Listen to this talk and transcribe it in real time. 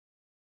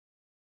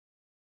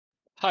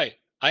Hi,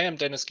 I am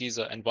Dennis Giese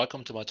and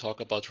welcome to my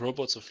talk about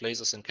robots with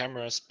lasers and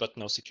cameras but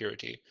no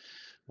security,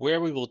 where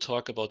we will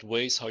talk about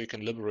ways how you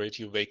can liberate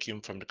your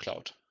vacuum from the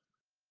cloud.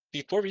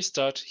 Before we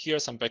start, here are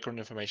some background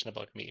information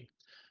about me.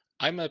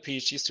 I'm a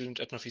PhD student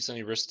at Northeastern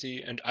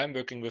University and I'm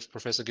working with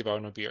Professor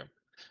Guevara Nobir.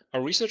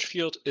 Our research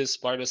field is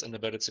wireless and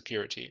embedded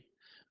security.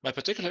 My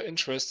particular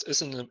interest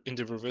is in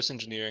the reverse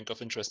engineering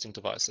of interesting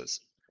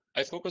devices.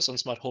 I focus on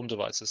smart home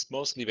devices,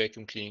 mostly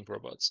vacuum cleaning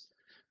robots.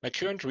 My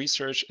current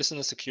research is in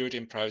the security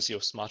and privacy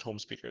of smart home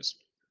speakers.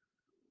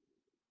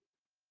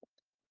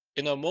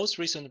 In our most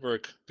recent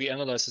work, we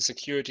analyzed the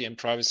security and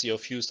privacy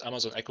of used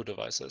Amazon Echo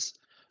devices.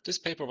 This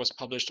paper was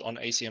published on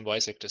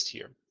ACM this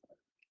year.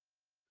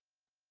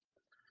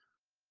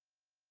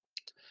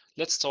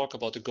 Let's talk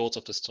about the goals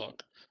of this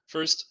talk.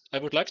 First, I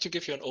would like to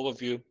give you an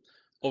overview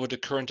over the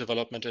current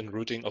development and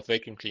routing of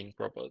vacuum cleaning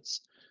robots.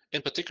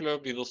 In particular,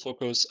 we will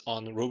focus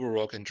on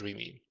Roborock and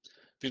Xiaomi.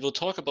 We will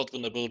talk about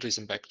vulnerabilities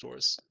and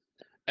backdoors.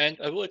 And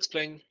I will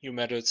explain you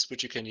methods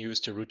which you can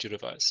use to root your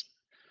device.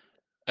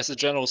 As a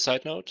general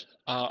side note,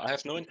 I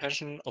have no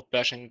intention of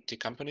bashing the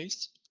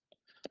companies.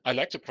 I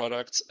like the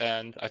products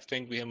and I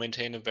think we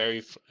maintain a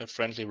very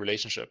friendly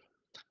relationship.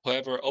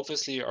 However,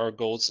 obviously our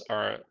goals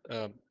are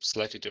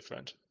slightly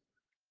different.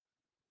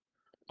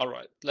 All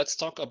right, let's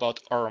talk about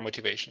our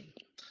motivation.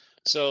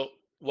 So,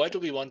 why do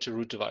we want to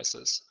root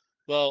devices?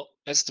 Well,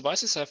 as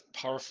devices have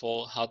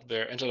powerful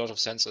hardware and a lot of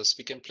sensors,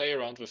 we can play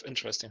around with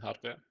interesting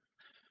hardware.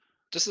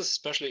 This is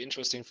especially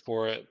interesting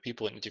for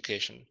people in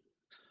education.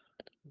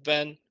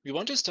 Then, we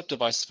want to stop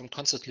devices from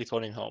constantly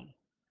phoning home.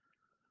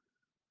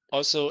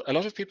 Also, a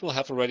lot of people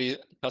have already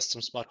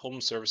custom smart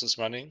home services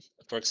running,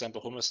 for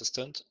example, Home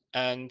Assistant.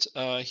 And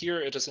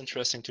here it is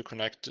interesting to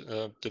connect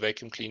the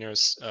vacuum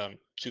cleaners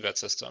to that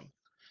system.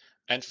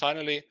 And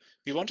finally,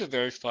 we want to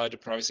verify the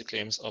privacy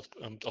claims of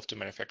the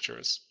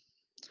manufacturers.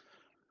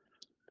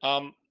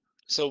 Um,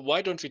 so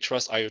why don't we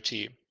trust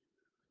IoT?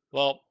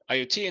 Well,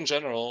 IoT in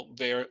general,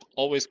 they're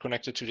always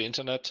connected to the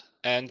internet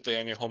and they're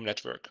in your home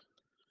network.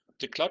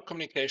 The cloud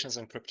communication is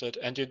encrypted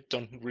and you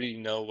don't really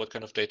know what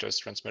kind of data is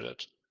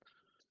transmitted.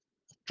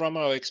 From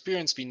our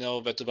experience, we know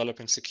that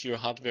developing secure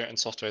hardware and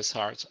software is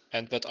hard,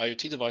 and that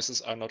IoT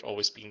devices are not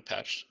always being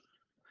patched.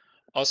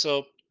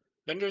 Also,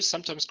 vendors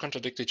sometimes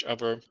contradict each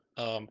other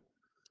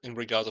in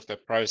regard of their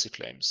privacy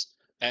claims,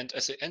 and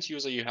as an end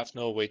user, you have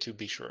no way to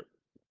be sure.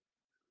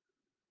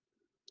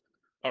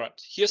 All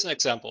right, here's an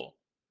example.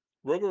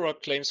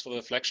 Roborock claims for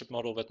the flagship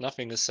model that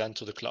nothing is sent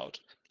to the cloud,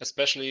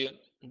 especially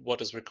what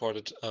is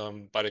recorded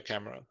by the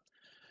camera.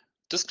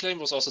 This claim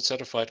was also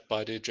certified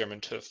by the German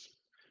TÜV.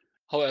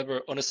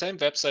 However, on the same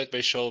website,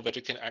 they show that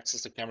you can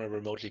access the camera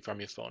remotely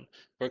from your phone.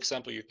 For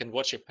example, you can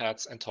watch your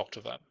pets and talk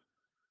to them.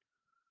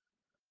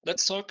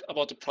 Let's talk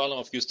about the problem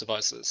of used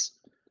devices.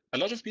 A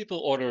lot of people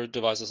order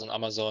devices on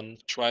Amazon,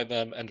 try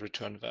them, and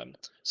return them.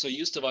 So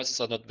used devices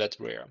are not that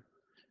rare.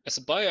 As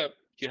a buyer,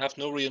 you have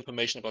no real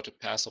information about the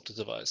past of the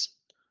device.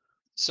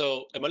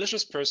 So a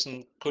malicious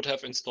person could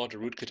have installed a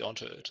rootkit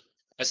onto it.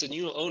 As a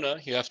new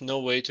owner, you have no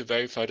way to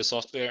verify the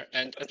software,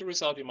 and as a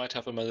result, you might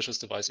have a malicious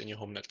device in your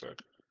home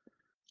network.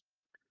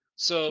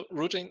 So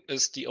rooting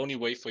is the only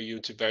way for you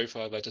to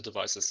verify that the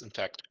device is in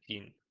fact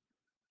clean.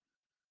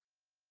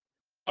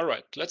 All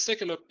right, let's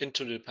take a look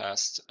into the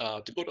past,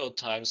 the good old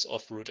times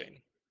of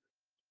rooting.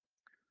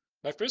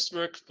 My first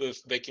work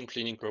with vacuum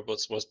cleaning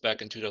robots was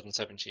back in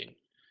 2017.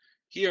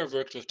 Here I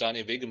worked with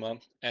Daniel Wegemer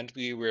and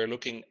we were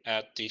looking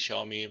at the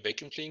Xiaomi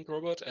vacuum cleaning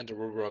robot and the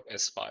Roborock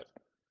S5.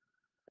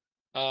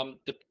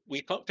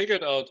 We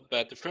figured out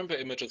that the firmware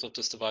images of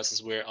these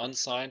devices were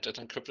unsigned and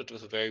encrypted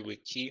with a very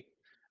weak key,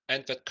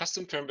 and that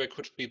custom firmware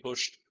could be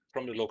pushed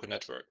from the local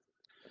network.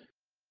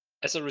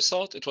 As a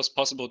result, it was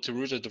possible to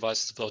root the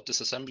devices without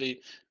disassembly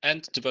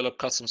and develop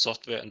custom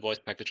software and voice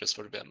packages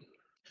for them.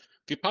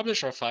 We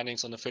published our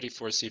findings on the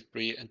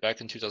 34C3 and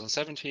back in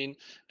 2017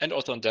 and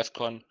also on DEF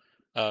CON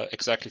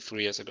exactly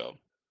 3 years ago.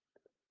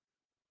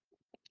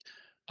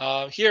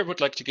 Here I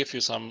would like to give you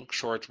some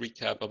short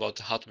recap about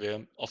the hardware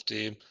of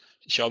the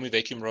Xiaomi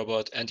vacuum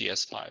robot and the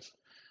S5.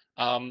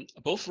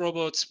 Both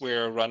robots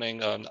were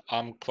running an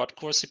ARM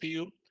quad-core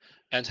CPU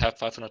and have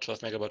 512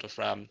 megabyte of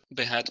RAM.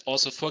 They had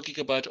also 4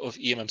 gigabyte of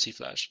eMMC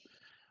flash.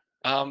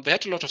 They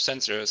had a lot of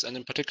sensors, and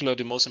in particular,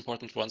 the most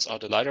important ones are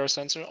the LiDAR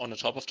sensor on the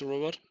top of the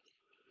robot,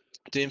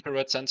 the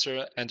infrared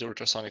sensor, and the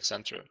ultrasonic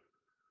sensor.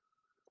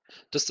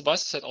 This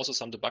device had also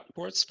some debug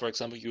ports, for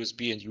example,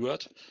 USB and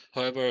UART.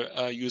 However,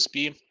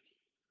 USB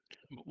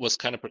was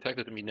kind of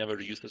protected and we never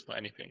used it for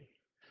anything.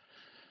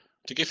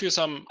 To give you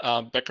some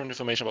background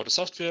information about the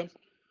software,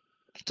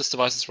 this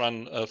device is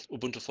run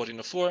Ubuntu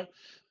 14.04,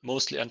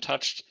 mostly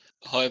untouched.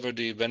 However,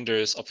 the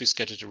vendors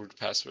obfuscated the root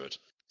password.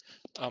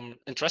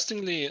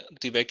 Interestingly,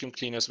 the vacuum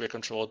cleaners were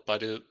controlled by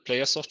the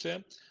Player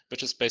software,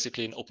 which is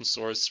basically an open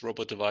source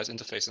robot device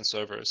interface and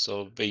server.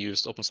 So they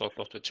used open source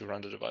software to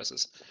run the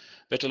devices.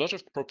 They had a lot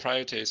of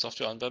proprietary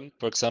software on them.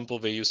 For example,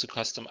 they used a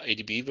custom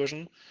ADB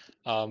version,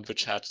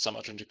 which had some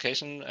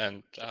authentication,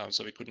 and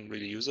so we couldn't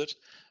really use it.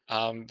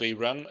 They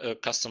ran a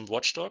custom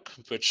watchdog,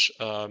 which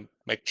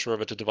made sure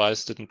that the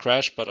device didn't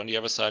crash, but on the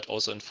other side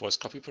also enforced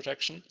copy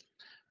protection.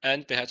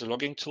 And they had a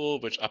logging tool,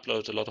 which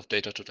uploaded a lot of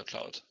data to the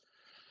cloud.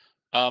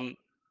 Um,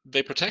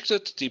 they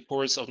protected the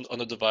ports on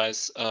the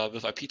device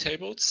with IP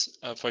tables.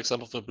 For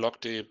example, they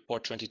blocked the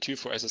port 22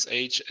 for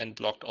SSH and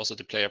blocked also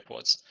the player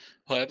ports.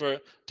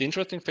 However, the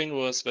interesting thing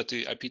was that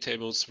the IP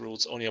tables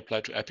rules only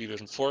apply to IP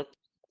version 4.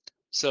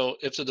 So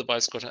if the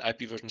device got an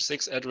IP version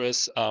 6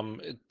 address,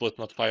 it would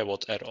not firewall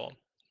at all.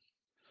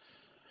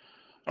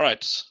 All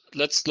right,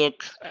 let's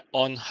look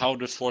on how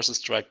the forces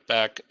strike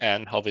back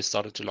and how they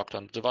started to lock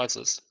down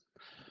devices.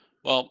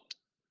 Well,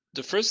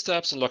 the first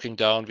steps in locking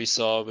down we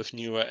saw with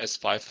newer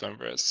S5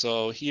 firmware.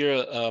 So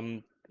here,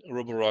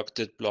 Roborock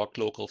did block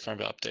local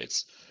firmware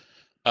updates.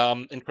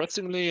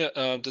 Interestingly,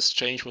 this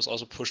change was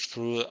also pushed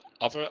through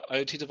other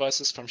IoT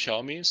devices from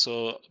Xiaomi.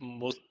 So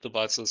most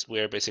devices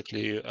were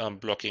basically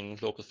blocking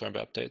local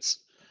firmware updates.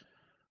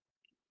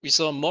 We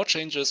saw more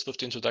changes with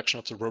the introduction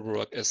of the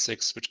Roborock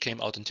S6, which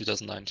came out in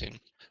 2019.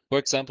 For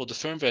example, the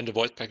firmware and the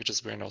voice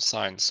packages were now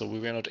signed, so we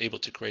were not able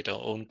to create our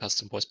own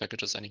custom voice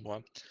packages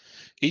anymore.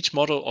 Each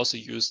model also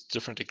used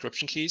different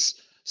encryption keys.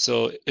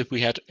 So if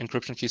we had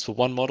encryption keys for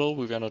one model,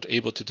 we were not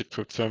able to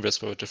decrypt firmwares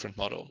for a different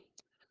model.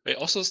 They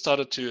also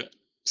started to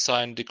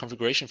sign the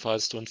configuration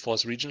files to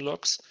enforce region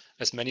locks,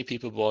 as many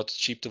people bought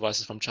cheap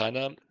devices from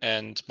China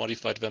and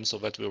modified them so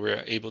that we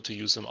were able to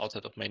use them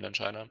outside of mainland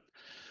China.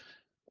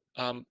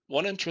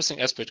 One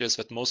interesting aspect is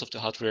that most of the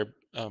hardware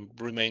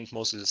remained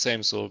mostly the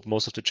same, so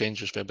most of the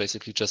changes were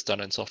basically just done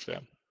in software.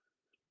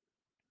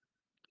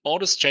 All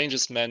these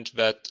changes meant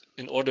that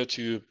in order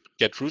to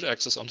get root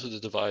access onto the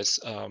device,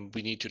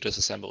 we need to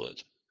disassemble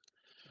it.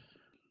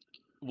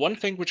 One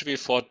thing which we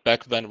thought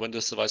back then when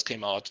this device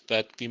came out,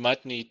 that we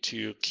might need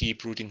to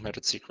keep rooting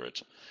methods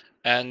secret.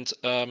 And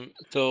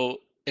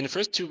so in the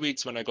first 2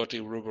 weeks when I got the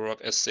Roborock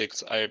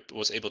S6, I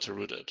was able to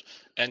root it.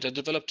 And I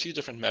developed two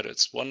different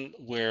methods. One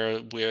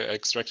where I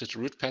extracted the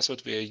root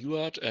password via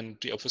UART and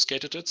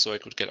deobfuscated it so I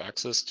could get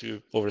access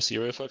to over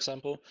serial, for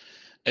example.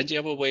 And the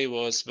other way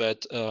was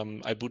that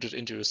I booted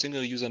into a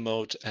single user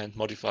mode and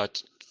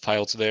modified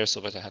files there so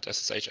that I had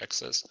SSH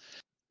access.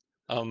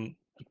 Um,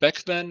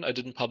 Back then, I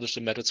didn't publish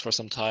the methods for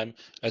some time,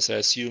 as I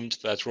assumed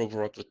that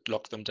Roborock would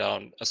lock them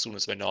down as soon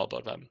as they know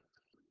about them.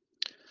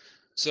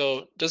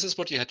 So this is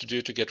what you had to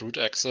do to get root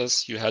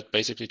access. You had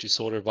basically to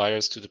solder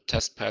wires to the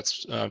test pads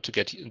to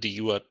get the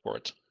UART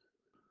port.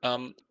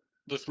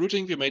 With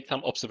routing, we made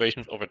some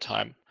observations over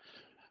time.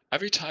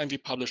 Every time we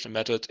published a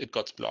method, it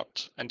got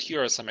blocked. And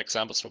here are some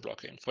examples for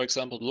blocking. For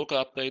example, the local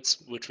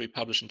updates, which we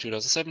published in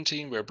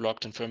 2017, were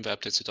blocked in firmware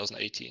updates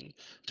 2018.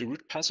 The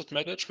root password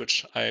method,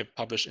 which I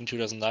published in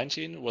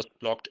 2019, was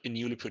blocked in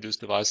newly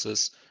produced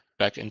devices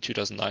back in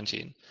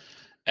 2019.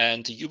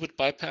 And the UBIT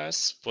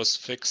bypass was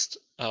fixed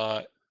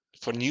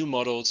for new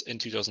models in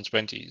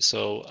 2020.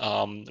 So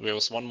there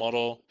was one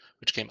model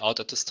which came out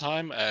at this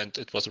time, and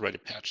it was already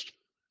patched.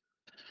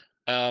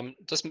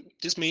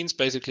 This means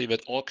basically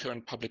that all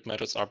current public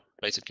methods are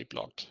basically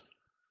blocked.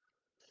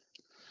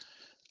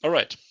 All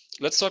right,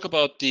 let's talk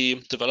about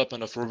the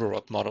development of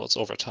Roborock models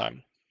over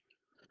time.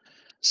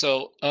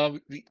 So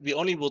we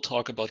only will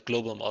talk about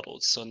global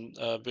models. So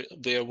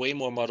there are way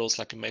more models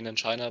like in mainland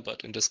China,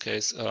 but in this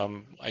case,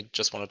 I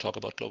just want to talk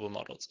about global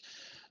models.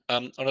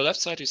 On the left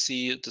side, you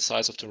see the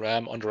size of the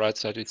RAM. On the right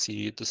side, you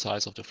see the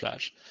size of the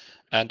flash.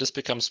 And this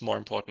becomes more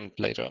important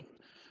later.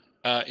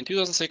 In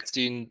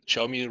 2016,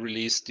 Xiaomi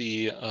released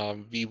the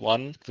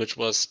V1, which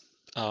was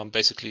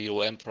basically an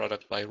OEM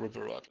product by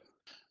Roborock.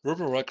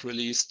 Roborock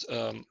released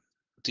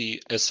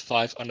the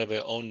S5 under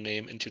their own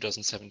name in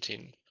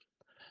 2017.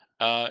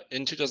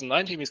 In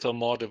 2019, we saw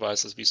more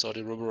devices. We saw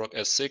the Roborock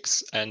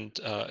S6 and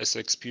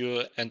S6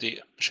 Pure and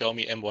the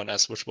Xiaomi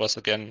M1S, which was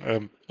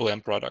again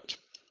OEM product.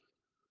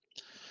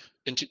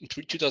 In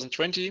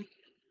 2020,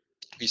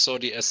 we saw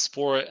the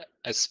S4,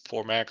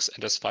 S4 Max,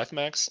 and S5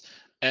 Max,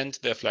 and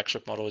their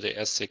flagship model, the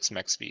S6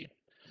 Max V.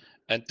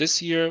 And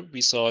this year,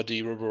 we saw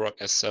the Roborock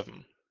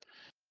S7.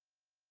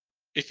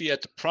 If you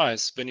add the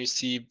price, then you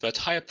see that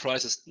higher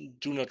prices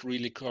do not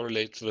really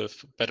correlate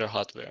with better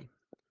hardware.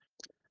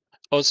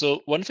 Also,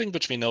 one thing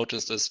which we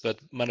noticed is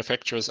that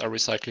manufacturers are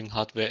recycling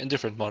hardware in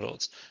different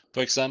models.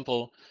 For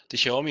example, the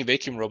Xiaomi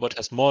vacuum robot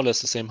has more or less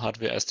the same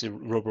hardware as the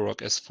Roborock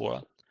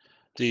S4.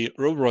 The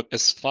Roborock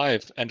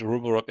S5 and the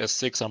Roborock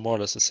S6 are more or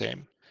less the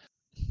same.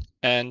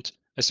 And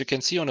as you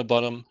can see on the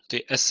bottom,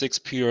 the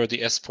S6 Pure,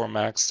 the S4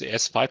 Max, the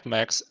S5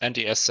 Max, and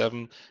the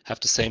S7 have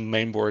the same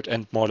mainboard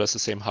and more or less the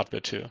same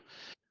hardware too.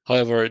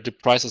 However, the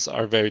prices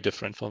are very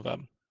different from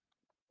them.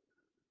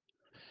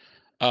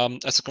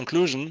 As a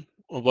conclusion,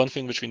 one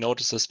thing which we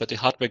notice is that the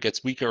hardware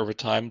gets weaker over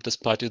time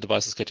despite the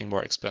devices getting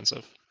more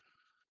expensive.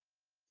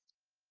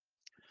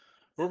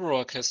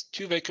 Roborock has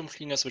two vacuum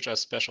cleaners which are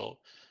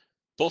special.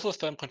 Both of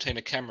them contain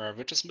a camera,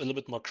 which is a little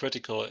bit more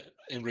critical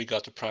in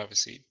regard to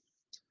privacy.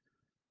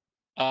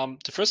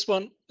 The first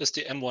one is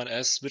the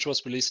M1S, which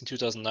was released in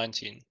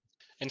 2019.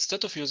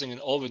 Instead of using an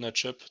all-winner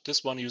chip,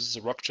 this one uses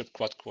a Rockchip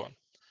quad-core.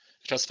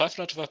 It has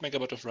 512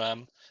 MB of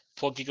RAM,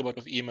 4 GB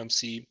of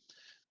eMMC.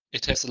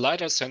 It has a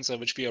LiDAR sensor,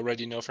 which we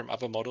already know from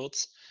other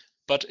models,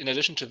 but in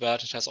addition to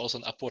that, it has also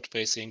an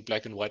upward-facing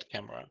black and white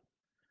camera.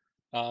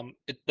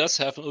 It does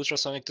have an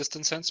ultrasonic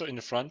distance sensor in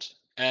the front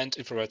and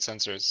infrared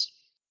sensors.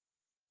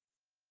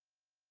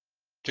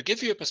 To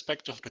give you a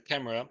perspective of the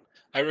camera,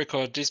 I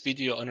recorded this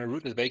video on a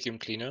rooted vacuum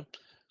cleaner,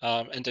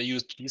 and I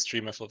used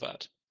GStreamer for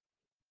that.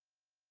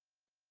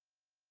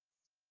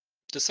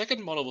 The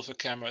second model with a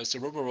camera is the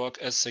Roborock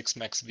S6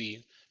 Max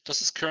V.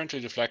 This is currently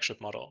the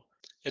flagship model.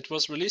 It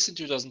was released in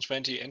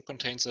 2020 and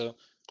contains a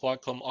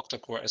Qualcomm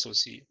octa-core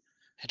SoC.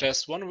 It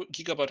has 1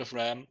 GB of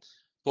RAM,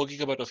 4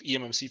 GB of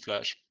eMMC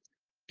flash.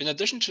 In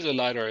addition to the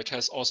LiDAR, it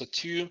has also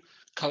two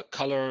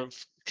color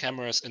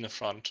cameras in the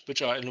front,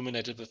 which are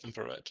illuminated with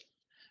infrared.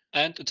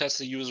 And it has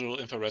the usual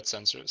infrared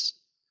sensors.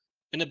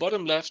 In the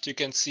bottom left, you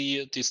can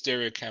see the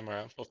stereo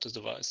camera of the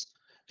device.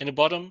 In the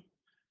bottom,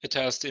 it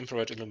has the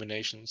infrared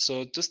illumination,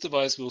 so this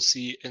device will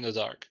see in the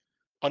dark.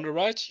 On the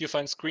right, you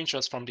find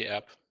screenshots from the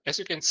app. As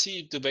you can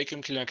see, the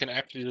vacuum cleaner can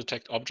actually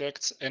detect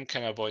objects and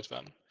can avoid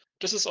them.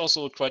 This is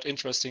also quite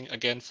interesting,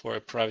 again, for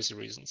privacy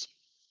reasons.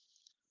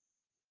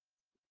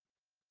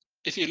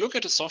 If you look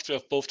at the software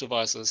of both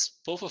devices,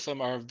 both of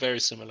them are very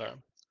similar.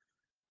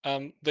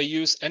 They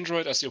use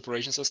Android as the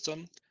operation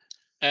system,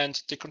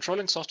 and the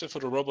controlling software for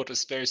the robot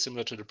is very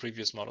similar to the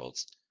previous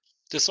models.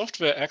 The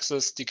software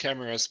accesses the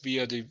cameras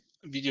via the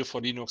Video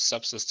for Linux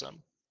subsystem.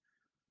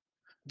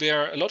 There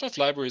are a lot of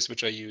libraries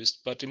which are used,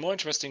 but the more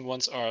interesting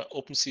ones are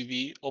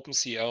OpenCV,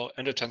 OpenCL,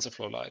 and the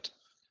TensorFlow Lite.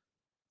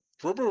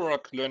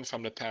 Roborock learned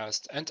from the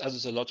past and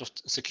added a lot of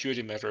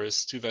security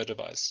measures to their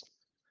device.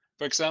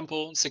 For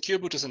example, secure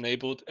boot is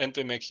enabled and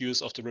they make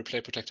use of the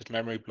replay protected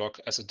memory block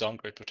as a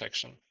downgrade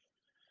protection.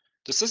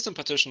 The system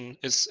partition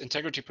is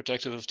integrity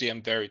protected with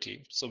DM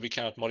Verity, so we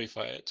cannot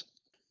modify it.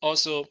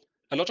 Also,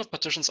 a lot of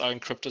partitions are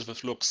encrypted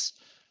with LUKS.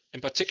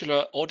 In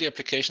particular, all the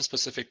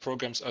application-specific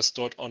programs are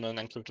stored on an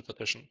encrypted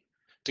partition.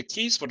 The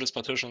keys for these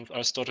partitions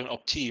are stored in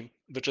opt,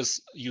 which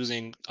is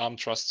using ARM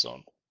Trust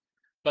Zone.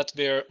 But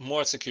there are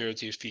more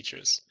security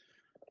features.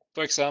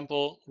 For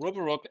example,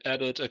 Roborock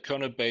added a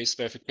kernel-based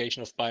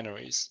verification of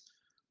binaries.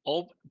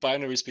 All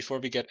binaries before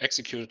we get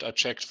executed are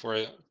checked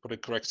for the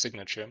correct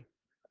signature.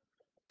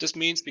 This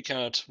means we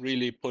cannot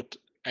really put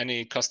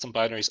any custom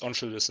binaries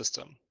onto the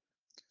system.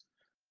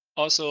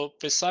 Also,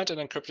 they signed and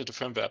encrypted the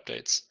firmware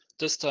updates.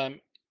 This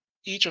time,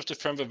 each of the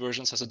firmware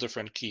versions has a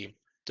different key.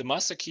 The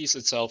master keys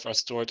itself are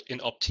stored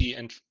in opt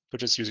and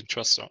which is using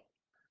TrustZone.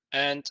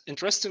 And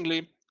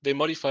interestingly, they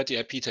modified the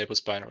IP tables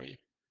binary.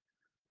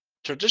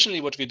 Traditionally,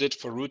 what we did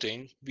for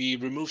rooting, we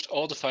removed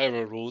all the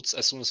firewall rules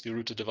as soon as we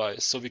root the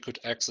device, so we could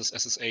access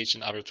SSH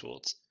and other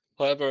tools.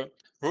 However,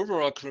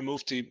 Roborock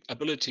removed the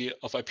ability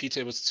of IP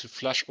tables to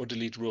flush or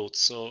delete rules,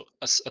 so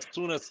as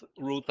soon as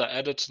rules are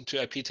added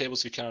to IP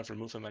tables, we cannot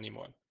remove them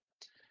anymore.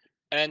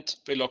 And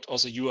they locked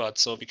also UART,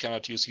 so we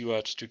cannot use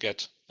UART to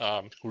get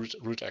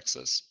root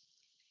access.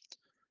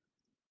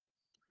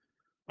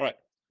 All right.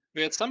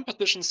 We had some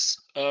partitions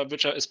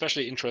which are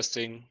especially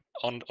interesting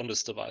on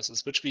these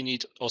devices, which we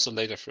need also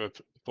later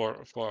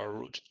for our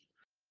root.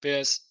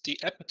 There's the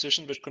app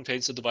partition, which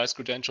contains the device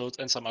credentials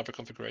and some other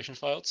configuration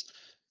files.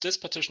 This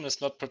partition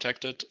is not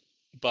protected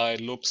by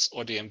LUKS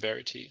or DM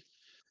Verity.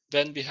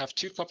 Then we have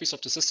two copies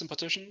of the system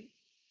partition.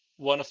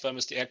 One of them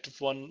is the active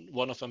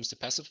one of them is the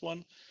passive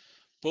one.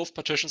 Both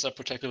partitions are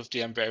protected with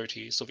DM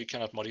Verity, so we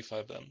cannot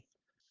modify them.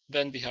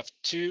 Then we have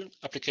two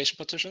application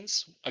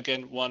partitions,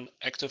 again, one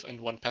active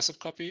and one passive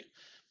copy,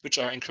 which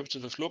are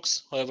encrypted with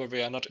LUKS, however,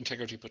 they are not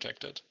integrity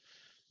protected.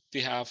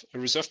 We have a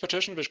reserve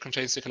partition, which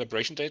contains the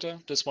calibration data.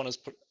 This one is,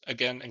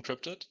 again,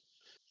 encrypted.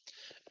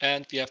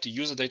 And we have the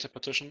user data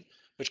partition,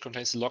 which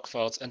contains the log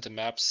files and the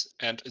maps,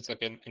 and it's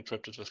again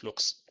encrypted with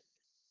LUKS.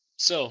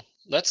 So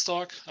let's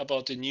talk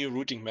about the new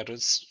routing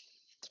methods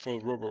for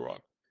Roborock.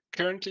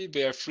 Currently,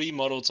 there are three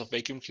models of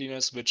vacuum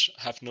cleaners which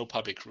have no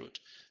public root.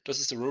 This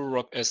is the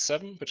Roborock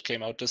S7, which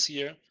came out this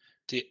year,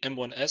 the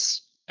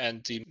M1S,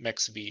 and the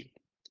Max V.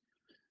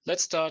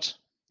 Let's start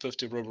with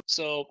the Roborock.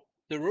 So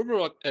the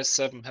Roborock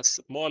S7 has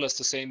more or less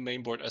the same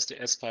mainboard as the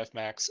S5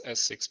 Max,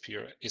 S6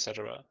 Pure,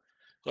 etc.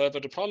 However,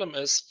 the problem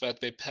is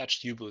that they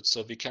patched U-boot,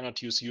 so we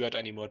cannot use UART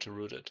anymore to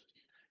root it.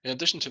 In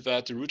addition to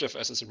that, the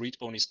rootfs is a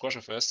read-only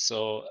squashfs,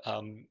 so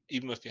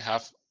even if we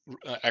have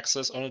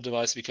access on a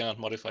device, we cannot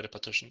modify the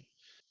partition.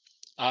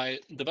 I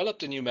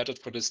developed a new method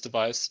for this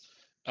device,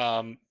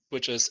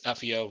 which is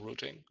FEL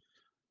routing.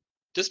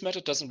 This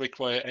method doesn't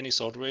require any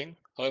soldering,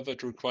 however,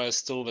 it requires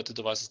still that the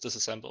device is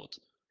disassembled.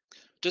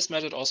 This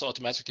method also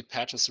automatically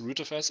patches the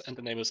rootfs and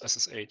enables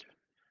SSH.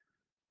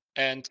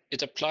 And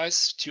it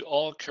applies to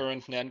all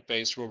current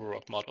NAND-based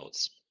Roborock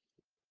models.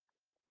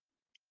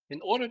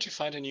 In order to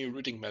find a new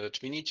routing method,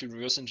 we need to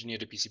reverse engineer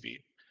the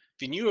PCB.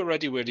 We knew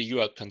already where the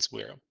UART pins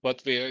were,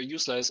 but were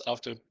useless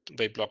after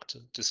they blocked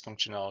this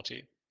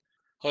functionality.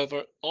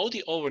 However, all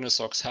the all-winner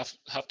socks have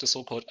the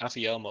so-called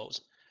FEL mode.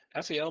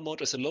 FEL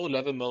mode is a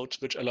low-level mode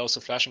which allows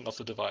the flashing of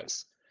the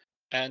device,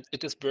 and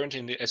it is burned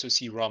in the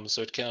SoC ROM,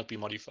 so it cannot be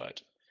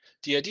modified.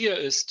 The idea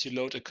is to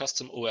load a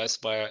custom OS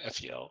via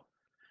FEL.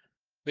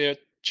 There are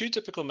two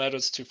typical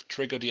methods to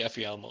trigger the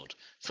FEL mode.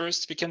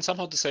 First, we can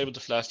somehow disable the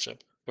flash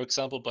chip, for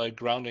example by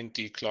grounding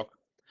the clock.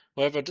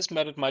 However, this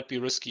method might be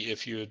risky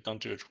if you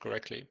don't do it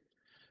correctly.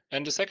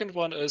 And the second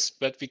one is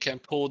that we can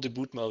pull the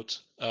boot mode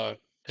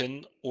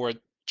pin or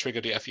trigger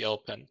the FEL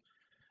pin.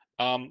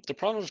 The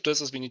problem with this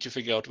is we need to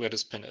figure out where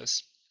this pin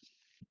is.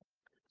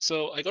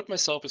 So I got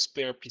myself a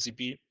spare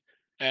PCB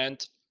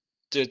and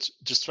did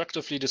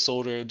destructively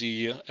desolder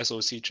the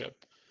SoC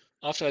chip.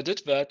 After I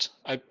did that,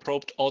 I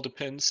probed all the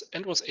pins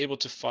and was able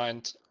to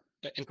find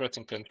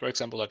interesting pins, for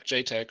example, like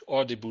JTAG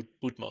or the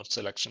boot mode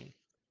selection.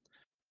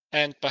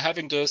 And by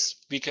having this,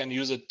 we can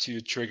use it to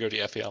trigger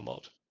the FEL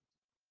mode.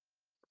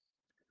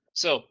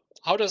 So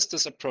how does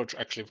this approach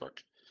actually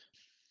work?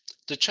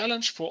 The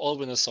challenge for all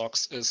Windows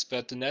socks is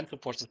that the NAND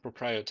support is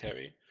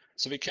proprietary,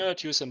 so we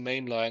cannot use a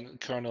mainline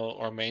kernel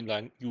or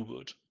mainline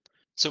U-boot.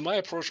 So my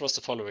approach was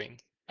the following.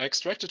 I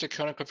extracted the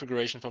kernel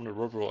configuration from the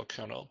Roborock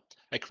kernel.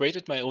 I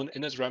created my own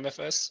init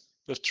ramfs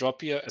with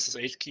dropbear,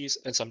 SSH keys,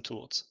 and some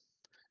tools.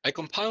 I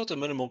compiled a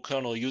minimal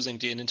kernel using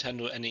the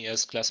Nintendo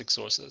NES Classic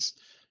sources.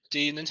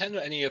 The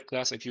Nintendo NES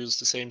Classic uses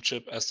the same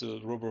chip as the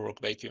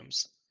Roborock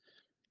vacuums.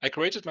 I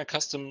created my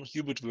custom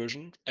U-boot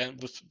version and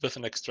with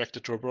an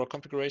extracted Roborock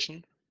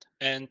configuration,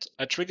 and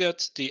I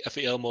triggered the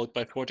FEL mode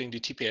by porting the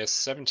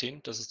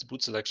TPS17, this is the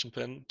boot selection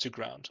pin, to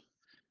ground.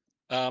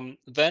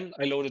 Then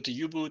I loaded the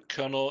U-boot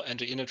kernel and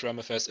the init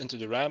ramfs into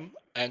the RAM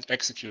and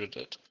executed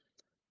it.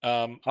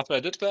 After I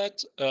did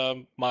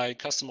that, my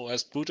custom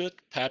OS booted,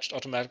 patched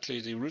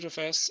automatically the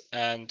rootfs,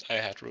 and I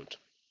had root.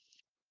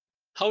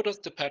 How does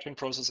the patching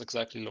process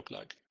exactly look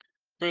like?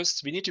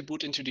 First, we need to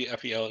boot into the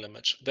FEL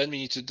image. Then we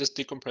need to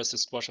decompress the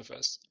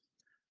squashfs.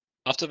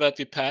 After that,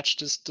 we patch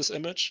this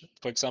image.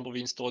 For example,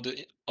 we install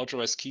the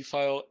authorized key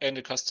file and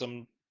a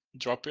custom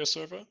dropbear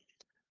server.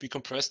 We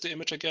compress the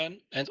image again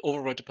and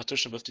overwrite the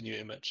partition with the new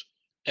image.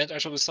 And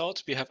as a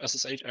result, we have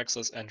SSH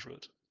access and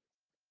root.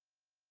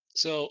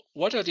 So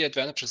what are the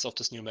advantages of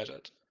this new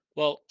method?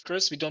 Well,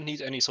 first, we don't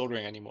need any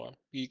soldering anymore.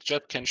 We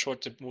just can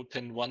short the boot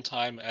pin one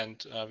time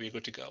and we're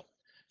good to go.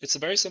 It's a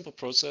very simple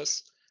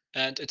process,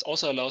 and it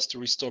also allows to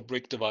restore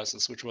brick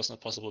devices, which was not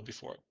possible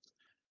before.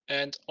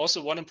 And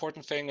also one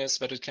important thing is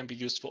that it can be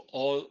used for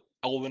all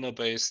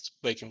Allwinner-based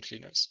vacuum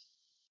cleaners.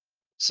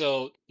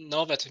 So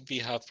now that we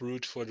have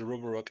root for the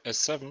Roborock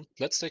S7,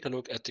 let's take a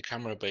look at the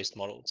camera-based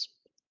models.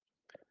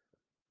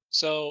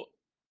 So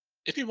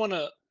if we want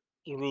to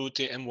root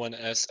the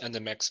M1S and the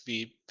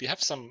Max-B, we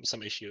have some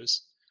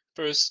issues.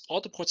 First,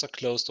 all the ports are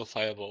closed or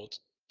firewalled.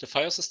 The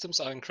file systems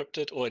are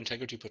encrypted or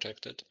integrity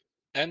protected.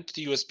 And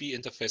the USB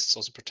interface is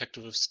also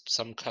protected with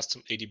some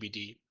custom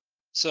ADBD.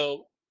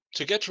 So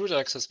to get root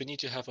access, we need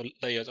to have a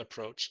layered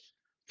approach.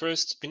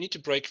 First, we need to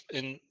break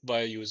in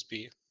via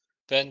USB.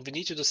 Then we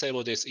need to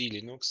disable the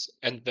SELinux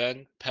and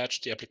then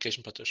patch the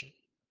application partition.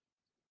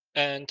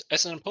 And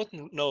as an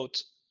important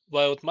note,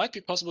 while it might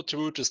be possible to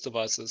root these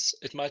devices,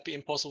 it might be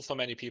impossible for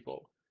many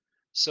people.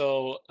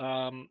 So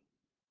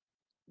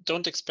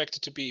don't expect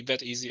it to be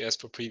that easy as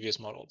for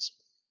previous models.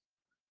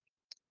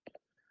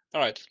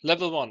 All right,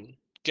 level 1,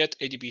 get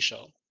ADB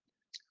shell.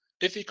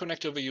 If we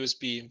connect over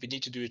USB, we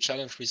need to do a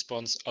challenge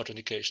response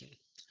authentication.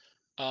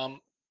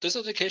 This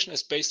authentication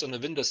is based on a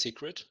Windows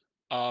secret,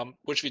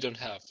 which we don't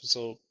have.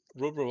 So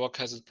Roborock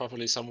has it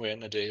properly somewhere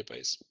in a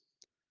database.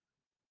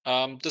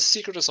 This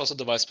secret is also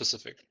device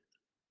specific.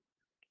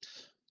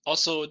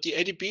 Also, the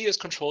ADB is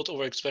controlled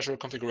over a special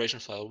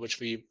configuration file, which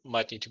we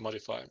might need to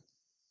modify.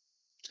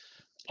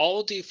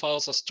 All the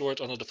files are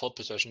stored on a default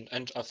position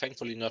and are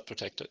thankfully not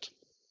protected.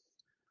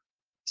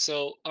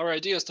 So our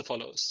idea is the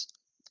follows.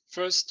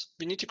 First,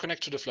 we need to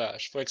connect to the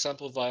flash, for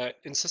example, via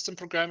in-system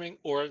programming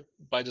or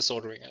by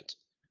desoldering it.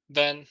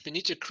 Then we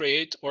need to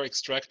create or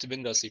extract the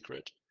Windows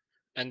secret.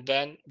 And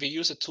then we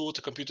use a tool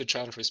to compute the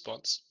challenge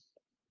response.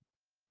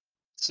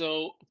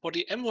 So for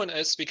the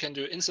M1S, we can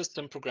do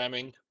in-system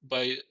programming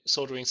by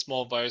soldering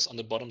small wires on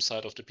the bottom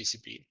side of the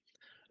PCB.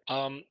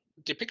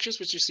 The pictures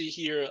which you see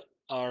here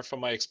are from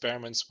my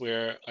experiments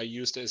where I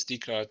used the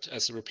SD card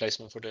as a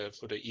replacement for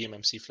the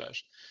eMMC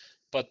flash,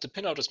 but the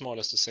pinout is more or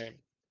less the same.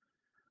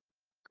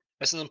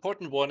 As an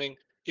important warning,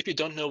 if you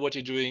don't know what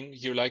you're doing,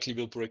 you likely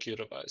will break your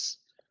device.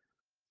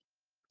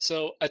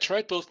 So I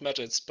tried both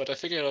methods, but I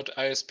figured out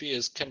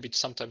ISP can be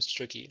sometimes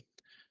tricky.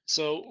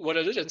 So what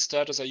I did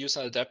instead is I used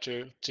an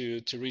adapter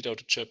to read out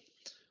the chip,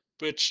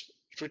 which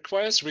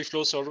requires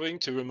reflow soldering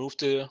to remove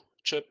the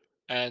chip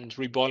and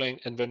reballing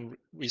and then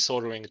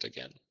resoldering it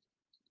again.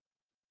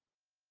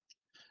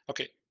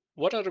 Okay,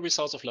 what are the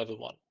results of level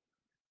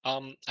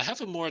 1? I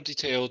have a more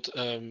detailed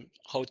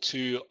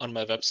how-to on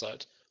my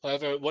website.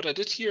 However, what I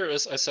did here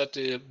is I set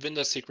the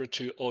Windows secret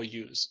to all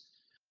use.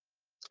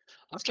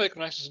 After I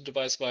connected the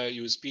device via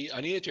USB,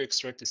 I needed to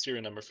extract the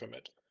serial number from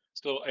it.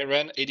 So I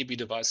ran ADB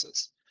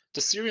devices,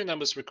 the serial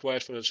numbers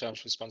required for the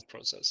challenge response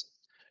process.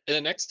 In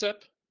the next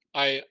step,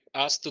 I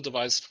asked the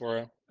device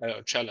for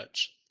a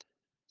challenge.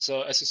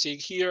 So as you see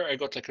here, I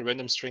got like a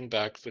random string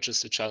back, which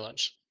is the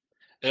challenge.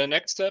 In the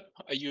next step,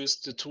 I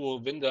used the tool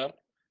Winda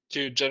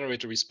to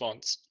generate a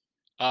response.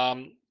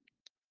 Um,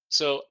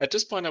 so at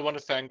this point, I want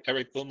to thank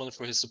Eric Ullman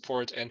for his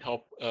support and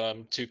help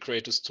to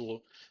create this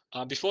tool.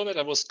 Before that,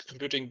 I was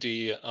computing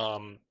the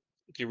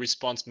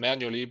response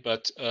manually,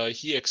 but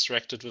he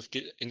extracted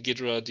in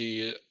Ghidra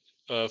the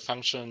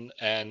function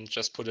and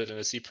just put it in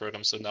a C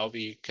program. So now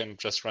we can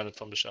just run it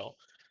from the shell.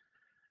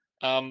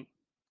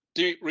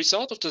 The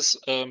result of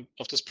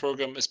this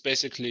program is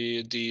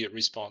basically the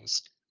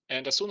response.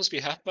 And as soon as we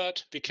have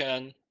that, we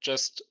can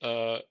just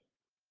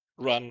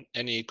run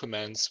any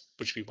commands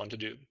which we want to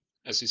do,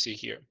 as you see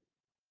here.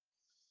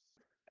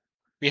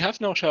 We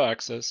have no shell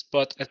access,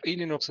 but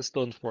SELinux is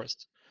still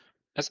enforced.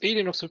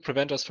 SELinux will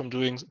prevent us from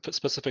doing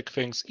specific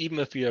things even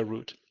if we are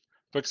root.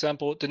 For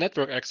example, the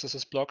network access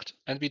is blocked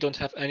and we don't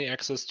have any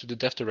access to the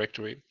dev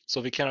directory,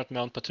 so we cannot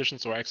mount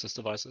partitions or access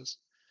devices.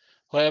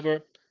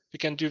 However, we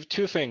can do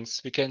two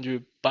things. We can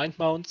do bind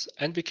mounts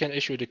and we can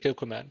issue the kill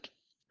command.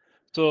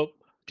 So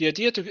the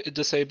idea to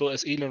disable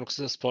SELinux is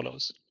as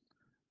follows.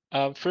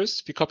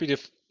 First, we copy the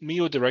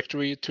MIO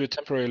directory to a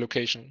temporary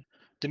location.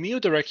 The MIO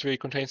directory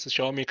contains the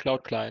Xiaomi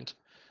Cloud Client,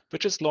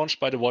 which is launched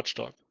by the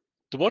watchdog.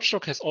 The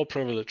watchdog has all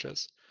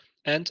privileges,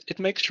 and it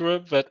makes sure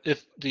that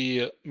if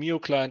the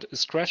MIO client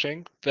is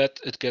crashing, that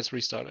it gets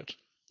restarted.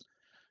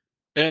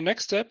 In the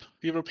next step,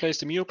 we replace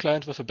the MIO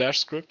client with a bash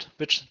script,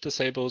 which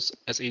disables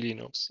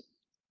SELinux.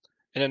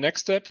 In the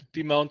next step,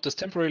 we mount this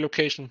temporary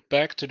location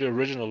back to the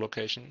original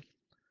location.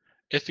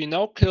 If we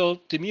now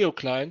kill the MIO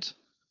client,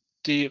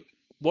 the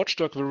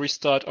watchdog will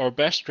restart our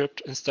bash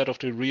script instead of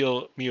the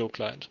real MIO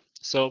client.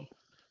 So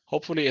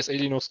hopefully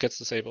SELinux gets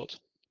disabled.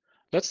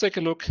 Let's take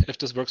a look if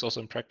this works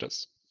also in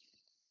practice.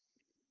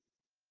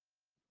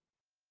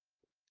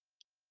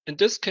 In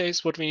this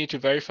case, what we need to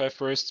verify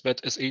first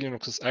that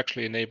SELinux is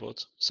actually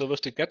enabled. So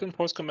with the get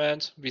enforce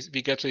command,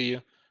 we get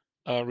the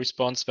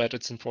response that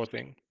it's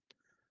enforcing.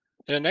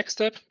 In the next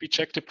step, we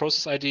check the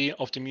process ID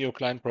of the MIO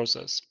client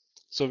process.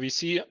 So we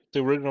see the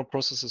original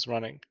process is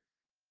running.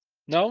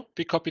 Now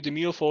we copy the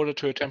MIO folder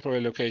to a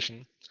temporary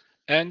location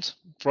and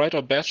write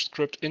our bash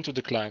script into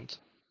the client.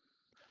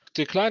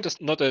 The client is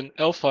not an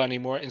alpha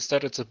anymore,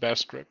 instead it's a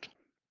bash script.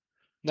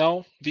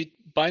 Now we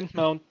bind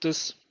mount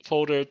this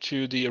folder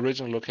to the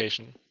original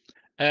location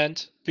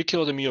and we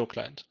kill the MIO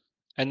client.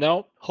 And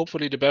now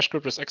hopefully the bash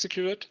script is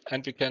executed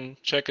and we can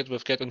check it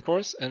with get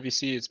enforce and we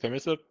see it's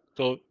permissive.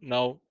 So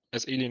now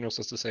SELinux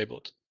is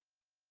disabled.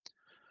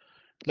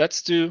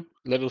 Let's do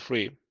level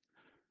 3.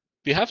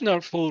 We have now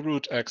full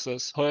root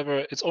access,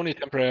 however, it's only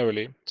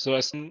temporarily. So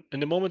as in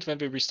the moment when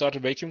we restart a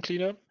vacuum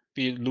cleaner,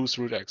 we lose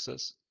root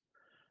access.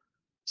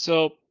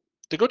 So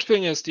the good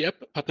thing is the app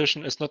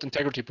partition is not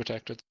integrity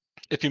protected.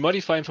 If we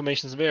modify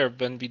information there,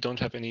 then we don't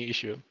have any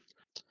issue.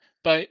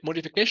 By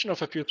modification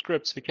of a few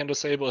scripts, we can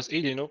disable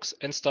SELinux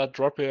and start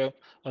Dropper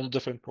on a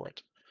different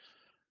port.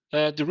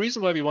 The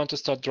reason why we want to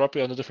start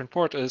Dropper on a different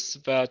port is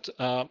that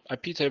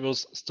IP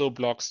tables still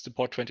blocks the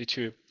port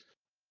 22.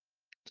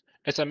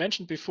 As I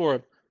mentioned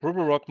before,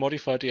 Roborock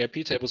modified the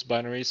IP tables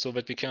binary so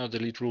that we cannot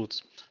delete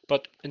roots,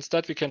 but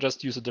instead we can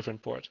just use a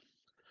different port.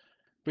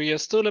 We are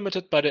still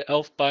limited by the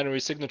ELF binary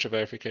signature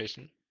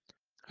verification.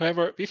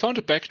 However, we found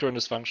a backdoor in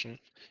this function.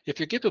 If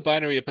you give a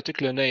binary a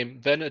particular name,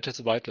 then it is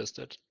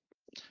whitelisted.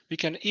 We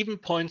can even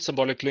point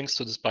symbolic links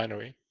to this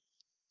binary.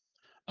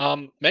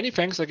 Many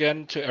thanks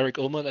again to Eric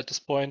Ullman at this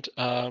point,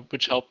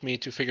 which helped me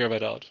to figure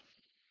that out.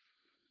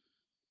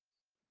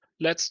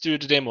 Let's do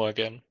the demo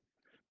again.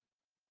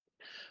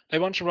 I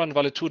want to run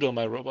Valetudo on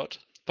my robot.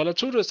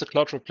 Valetudo is a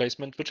cloud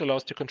replacement which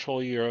allows to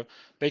control your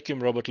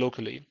vacuum robot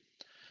locally.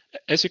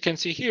 As you can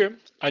see here,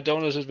 I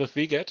downloaded it with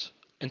wget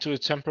into a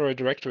temporary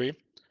directory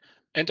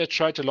and I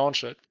tried to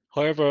launch it.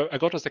 However, I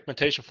got a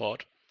segmentation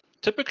fault.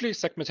 Typically,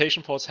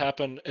 segmentation faults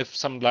happen if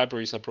some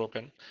libraries are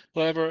broken.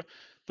 However,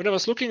 when I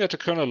was looking at the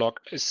kernel log,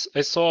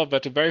 I saw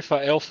that the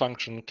verify_l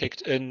function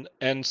kicked in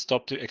and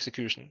stopped the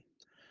execution.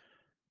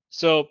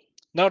 So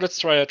now let's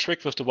try a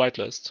trick with the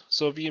whitelist.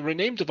 So we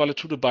renamed the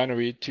Valetudo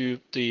binary to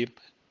the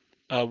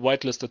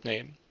whitelisted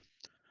name.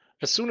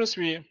 As soon as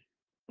we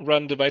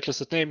run the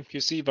whitelisted name,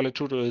 you see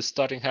Valetudo is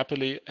starting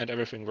happily and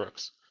everything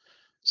works.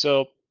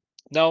 So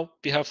now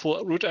we have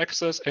full root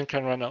access and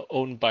can run our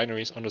own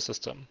binaries on the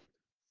system.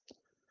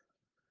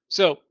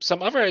 So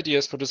some other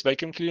ideas for this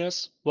vacuum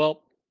cleaners?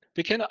 Well,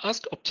 we can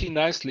ask Opti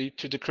nicely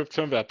to decrypt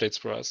firmware updates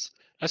for us.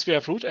 As we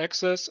have root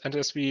access and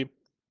as we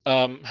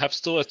have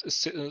still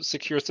a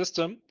secure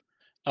system,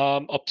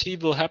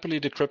 Opti will happily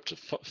decrypt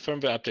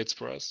firmware updates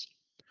for us.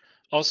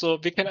 Also,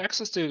 we can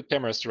access the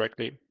cameras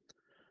directly.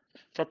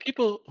 For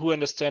people who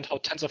understand how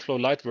TensorFlow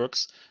Lite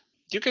works,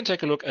 you can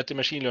take a look at the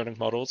machine learning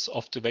models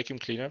of the vacuum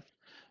cleaner.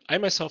 I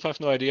myself have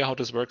no idea how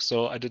this works,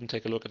 so I didn't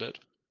take a look at it.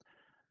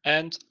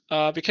 And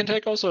we can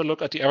take also a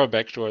look at the error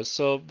backdoors.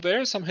 So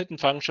there are some hidden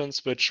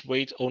functions which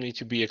wait only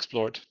to be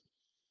explored.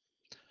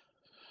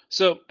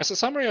 So, as a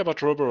summary about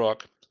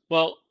Roborock,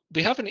 well,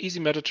 we have an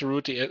easy method to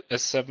root the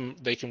S7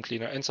 vacuum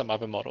cleaner and some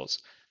other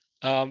models.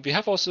 We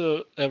have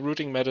also a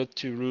routing method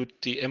to root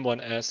the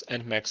M1S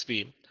and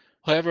MaxV.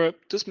 However,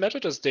 this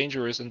method is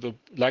dangerous and will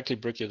likely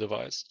break your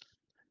device.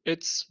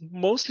 It's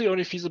mostly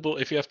only feasible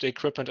if you have the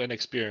equipment and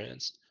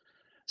experience.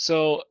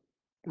 So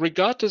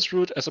regard this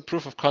route as a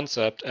proof of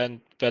concept and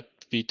that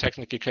we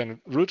technically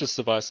can root these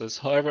devices.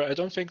 However, I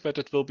don't think that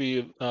it will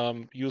be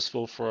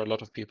useful for a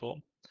lot of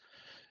people.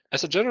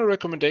 As a general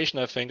recommendation,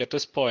 I think at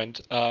this point,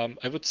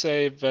 I would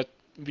say that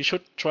we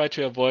should try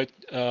to avoid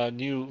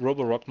new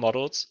Roborock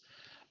models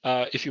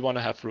if you want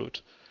to have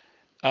root.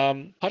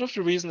 Part of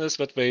the reason is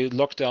that they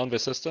lock down their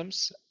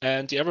systems,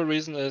 and the other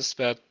reason is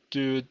that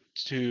due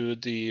to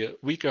the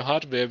weaker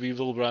hardware, we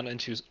will run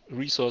into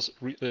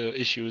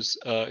issues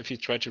if you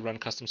try to run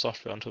custom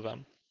software onto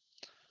them.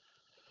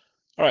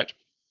 All right,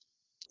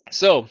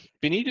 so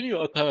we need a new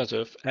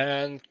alternative,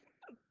 and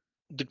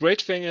the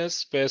great thing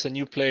is there's a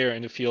new player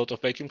in the field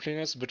of vacuum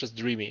cleaners, which is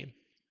Dreamy.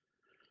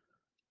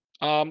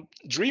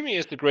 Dreamy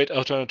is the great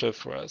alternative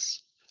for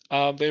us.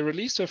 They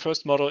released their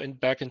first model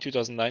back in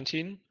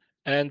 2019,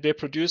 and they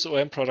produce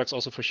OEM products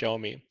also for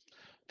Xiaomi.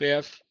 They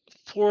have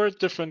four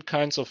different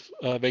kinds of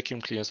vacuum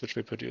cleaners which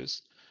they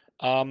produce.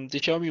 The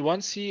Xiaomi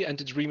 1C and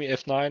the Dreamy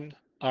F9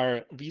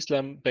 are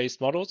VSLAM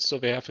based models, so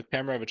they have a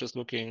camera which is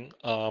looking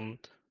on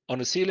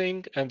the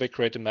ceiling, and they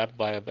create a map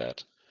via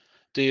that.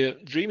 The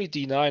Dreamy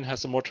D9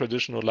 has a more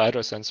traditional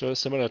LiDAR sensor,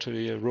 similar to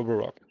the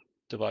Roborock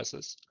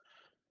devices.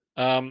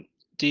 The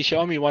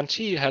Xiaomi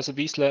 1T has a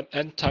VSLAM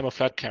and time of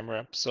flight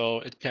camera, so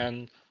it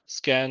can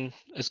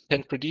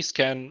 3D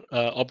scan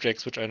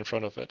objects which are in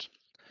front of it.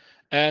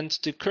 And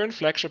the current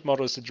flagship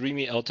model is the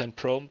Dreamy L10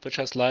 Pro, which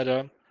has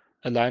LiDAR,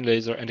 a line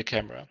laser, and a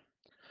camera.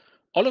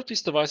 All of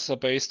these devices are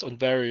based on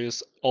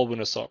various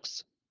Allwinner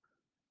socks.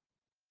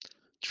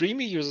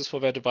 Dreamy uses for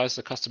their devices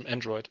a custom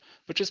Android,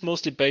 which is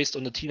mostly based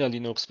on the Tina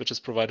Linux, which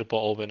is provided by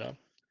Allwinner.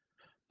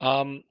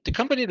 The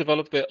company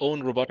developed their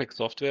own robotic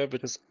software,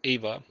 which is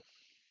Ava.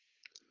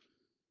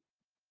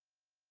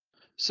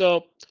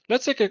 So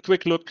let's take a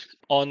quick look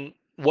on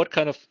what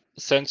kind of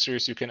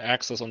sensors you can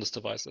access on these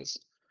devices.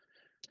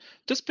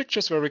 These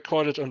pictures were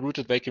recorded on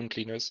rooted vacuum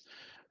cleaners.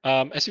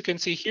 As you can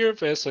see here,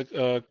 there's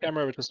a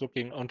camera which is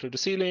looking onto the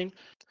ceiling,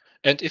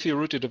 and if you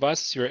root your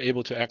devices, you're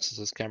able to access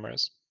these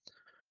cameras.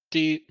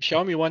 The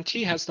Xiaomi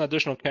 1T has an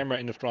additional camera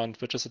in the front,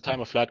 which is a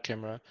time of flight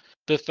camera.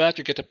 With that,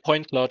 you get a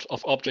point cloud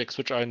of objects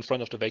which are in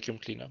front of the vacuum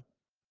cleaner.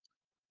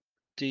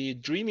 The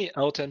Dreamy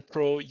L10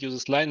 Pro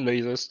uses line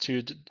lasers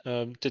to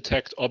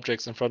detect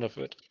objects in front of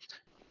it.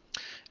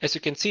 As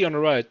you can see on the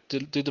right,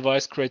 the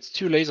device creates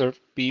two laser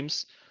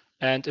beams,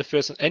 and if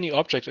there's any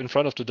object in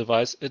front of the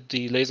device,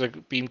 the laser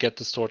beam gets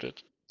distorted.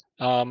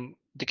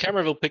 The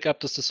camera will pick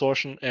up this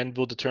distortion and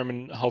will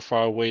determine how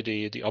far away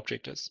the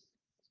object is.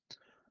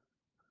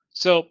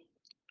 So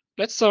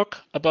let's talk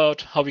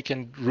about how we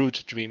can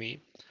root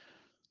Dreamy.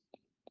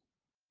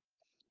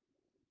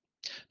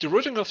 The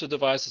rooting of the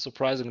device is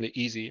surprisingly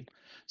easy.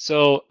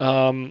 So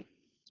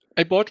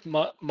I bought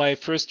my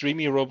first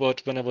Dreamy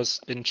robot when I was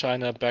in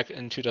China back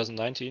in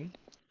 2019,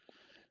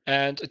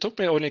 and it took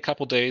me only a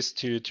couple days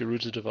to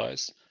root the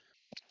device.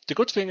 The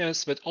good thing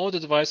is that all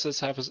the devices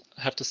have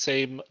the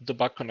same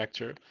debug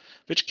connector,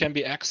 which can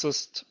be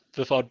accessed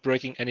without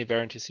breaking any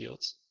warranty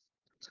seals.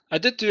 I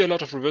did do a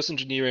lot of reverse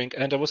engineering,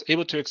 and I was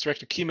able to extract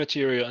the key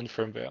material and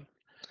firmware.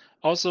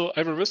 Also, I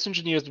reverse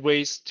engineered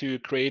ways to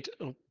create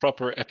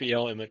proper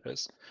FEL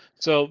images.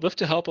 So with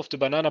the help of the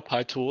Banana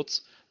Pi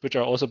tools, which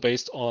are also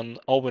based on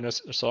Allwinner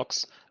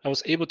socks, I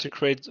was able to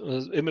create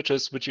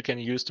images which you can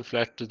use to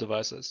flash the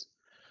devices.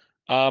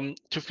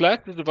 To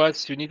flag the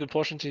device, you need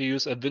unfortunately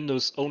use a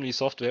Windows-only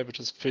software,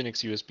 which is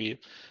Phoenix USB.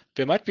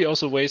 There might be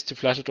also ways to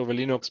flash it over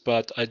Linux,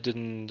 but I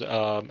didn't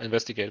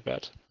investigate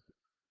that.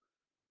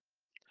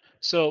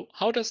 So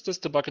how does this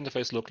debug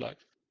interface look like?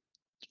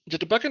 The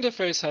debug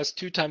interface has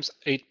 2 times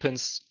 8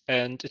 pins,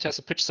 and it has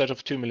a pitch size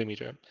of 2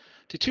 mm.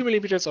 The 2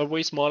 mm are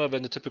way smaller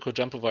than the typical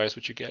jumper wires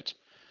which you get.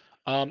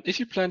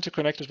 If you plan to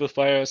connect it with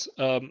wires,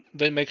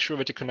 then make sure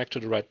that you connect to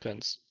the right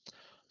pins.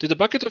 The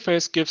debug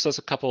interface gives us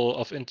a couple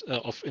of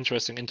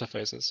interesting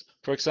interfaces.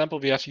 For example,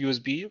 we have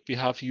USB, we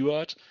have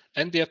UART,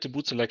 and we have the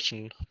boot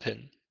selection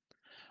pin.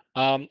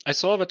 I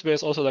saw that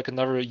there's also like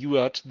another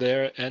UART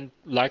there and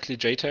likely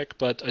JTAG,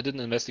 but I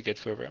didn't investigate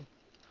further.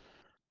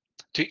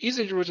 To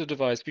easily root a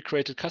device, we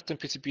created custom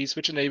PCBs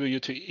which enable you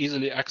to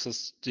easily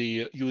access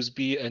the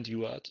USB and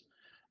UART.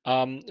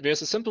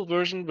 There's a simple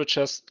version which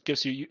just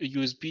gives you a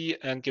USB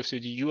and gives you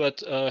the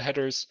UART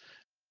headers,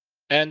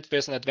 and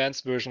there's an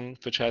advanced version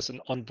which has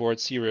an onboard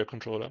serial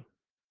controller.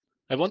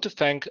 I want to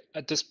thank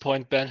at this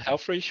point Ben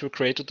Helfrich, who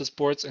created these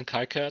boards in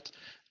KiCad,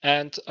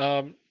 and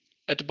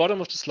at the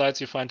bottom of the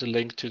slides you find a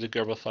link to the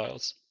Gerber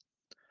files.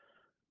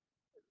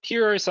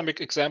 Here are some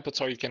examples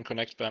how you can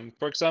connect them.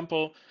 For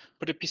example,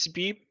 with a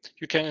PCB,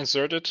 you can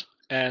insert it,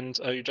 and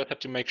you just have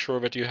to make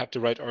sure that you have the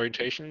right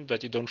orientation,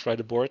 that you don't fry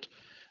the board,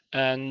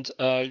 and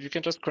you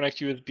can just connect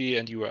USB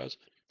and UART.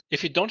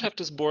 If you don't have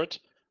this board,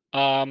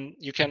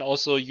 You can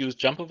also use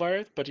jumper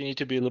wire, but you need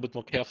to be a little bit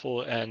more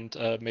careful and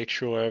make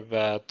sure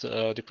that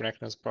the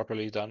connection is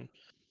properly done.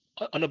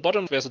 On the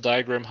bottom, there's a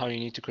diagram how you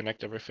need to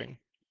connect everything.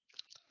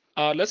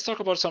 Let's talk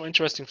about some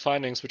interesting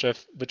findings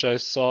which I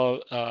saw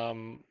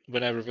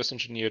when I reverse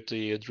engineered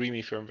the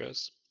Dreamy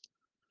firmwares.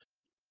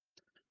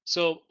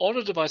 So all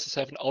the devices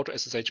have an auto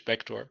SSH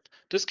backdoor.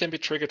 This can be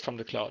triggered from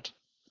the cloud.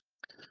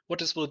 What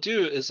this will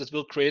do is it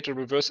will create a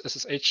reverse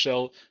SSH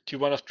shell to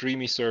one of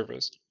Dreamy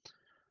servers.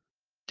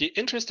 The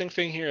interesting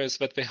thing here is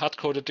that they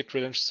hard-coded the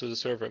credentials to the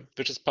server,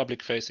 which is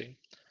public facing.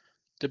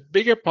 The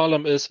bigger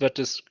problem is that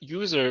this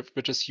user,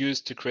 which is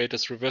used to create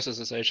this reverse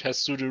SSH, has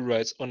sudo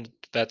rights on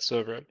that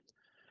server.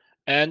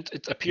 And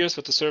it appears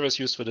that the server is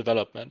used for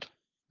development.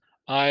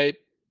 I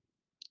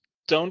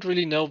don't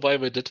really know why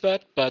we did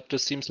that, but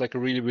this seems like a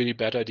really, really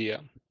bad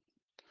idea.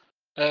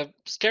 A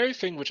scary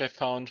thing which I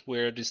found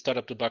were the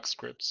startup debug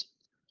scripts.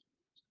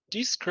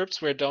 These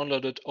scripts were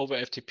downloaded over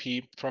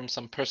FTP from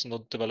some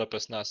personal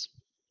developer's NAS.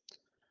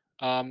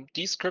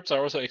 These scripts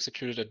are also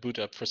executed at boot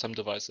up for some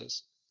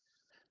devices.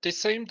 The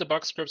same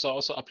debug scripts are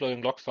also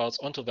uploading log files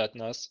onto that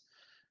NAS,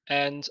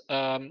 and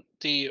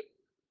the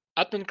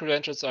admin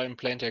credentials are in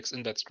plaintext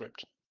in that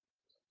script.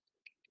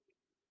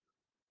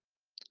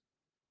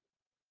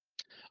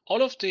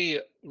 All of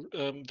the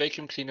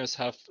vacuum cleaners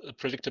have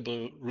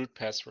predictable root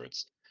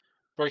passwords.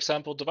 For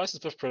example, devices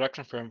with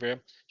production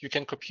firmware, you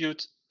can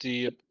compute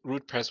the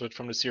root password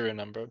from the serial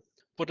number.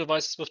 For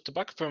devices with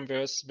debug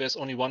firmwares, there's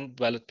only one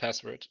valid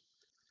password.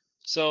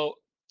 So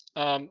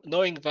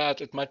knowing that,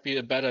 it might be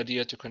a bad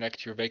idea to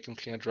connect your vacuum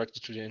cleaner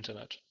directly to the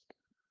internet.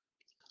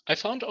 I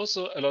found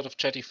also a lot of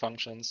chatty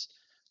functions.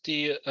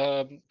 The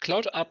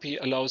Cloud API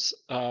allows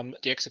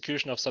the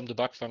execution of some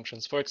debug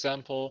functions. For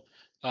example,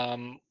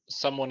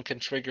 someone can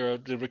trigger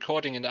the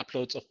recording and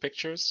uploads of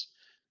pictures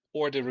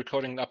or the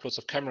recording and uploads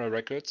of camera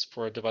records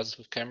for devices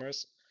with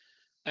cameras.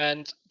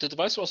 And the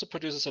device also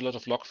produces a lot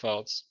of log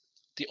files.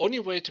 The only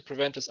way to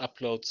prevent these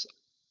uploads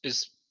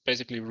is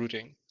basically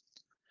rooting.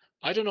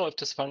 I don't know if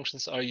these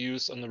functions are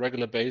used on a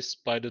regular basis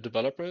by the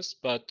developers,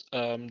 but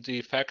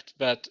the fact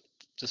that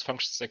these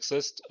functions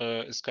exist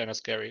is kind of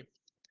scary.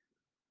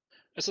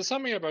 As a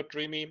summary about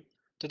Dreamy,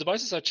 the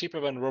devices are cheaper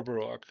than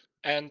Roborock,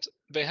 and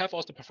they have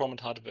also performant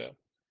hardware.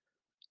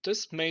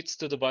 This makes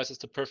the devices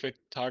the perfect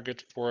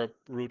target for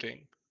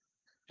rooting.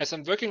 As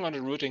I'm working on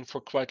the routing for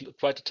quite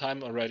a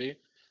time already,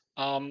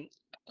 um,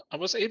 I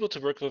was able to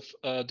work with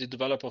the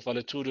developer of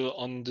Valetudo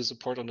on the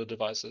support on the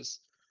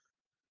devices.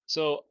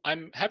 So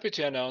I'm happy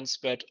to announce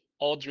that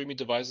all Dreamy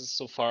devices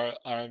so far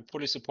are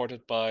fully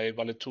supported by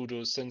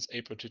Valetudo since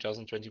April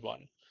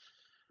 2021.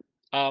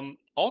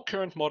 All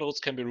current models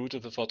can be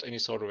rooted without any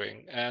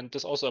soldering, and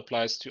this also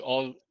applies to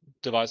all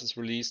devices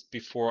released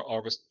before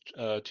August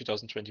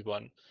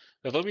 2021.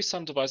 There will be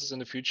some devices in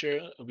the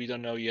future. We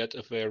don't know yet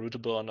if they are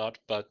rootable or not,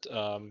 but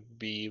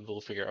we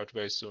will figure out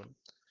very soon.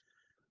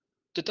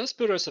 The Dust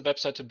Builder is a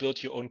website to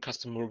build your own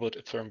custom robot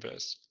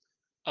firmwares.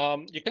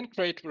 You can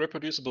create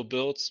reproducible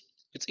builds.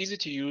 It's easy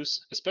to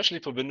use, especially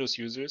for Windows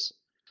users.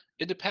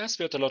 In the past,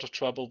 we had a lot of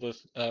trouble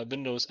with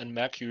Windows and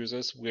Mac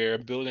users where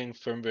building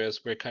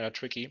firmwares were kind of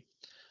tricky.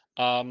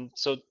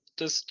 So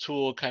this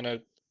tool kind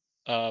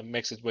of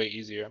makes it way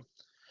easier.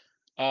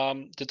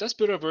 The Dust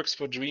Builder works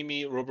for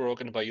Dreamy,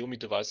 Roborock, and Xiaomi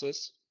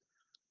devices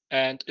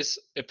and is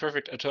a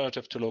perfect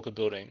alternative to local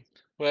building.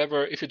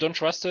 However, if you don't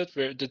trust it,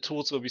 the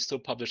tools will be still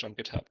published on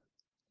GitHub.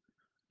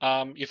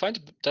 You find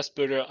the Dust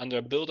Builder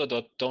under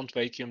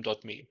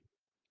builder.don'tvacuum.me.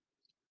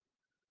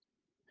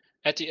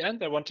 At the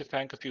end, I want to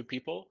thank a few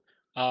people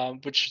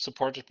which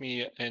supported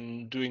me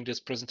in doing this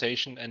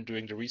presentation and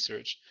doing the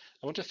research.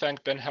 I want to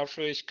thank Ben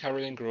Helfrich,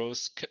 Caroline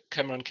Gross,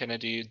 Cameron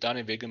Kennedy,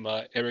 Dani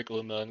Wegemer, Eric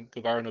Ullman,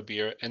 Guevara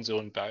Nobir, and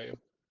Zoe Barry.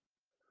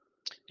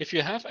 If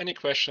you have any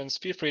questions,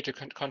 feel free to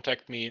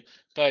contact me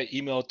via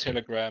email,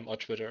 Telegram, or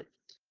Twitter.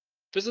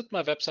 Visit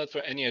my website for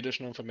any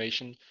additional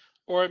information,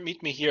 or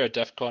meet me here at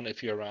DEF CON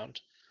if you're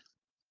around.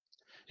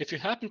 If you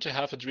happen to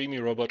have a Dreamy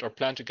robot or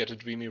plan to get a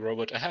Dreamy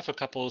robot, I have a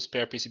couple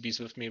spare PCBs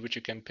with me which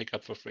you can pick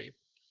up for free.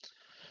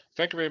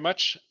 Thank you very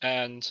much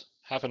and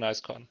have a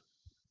nice con.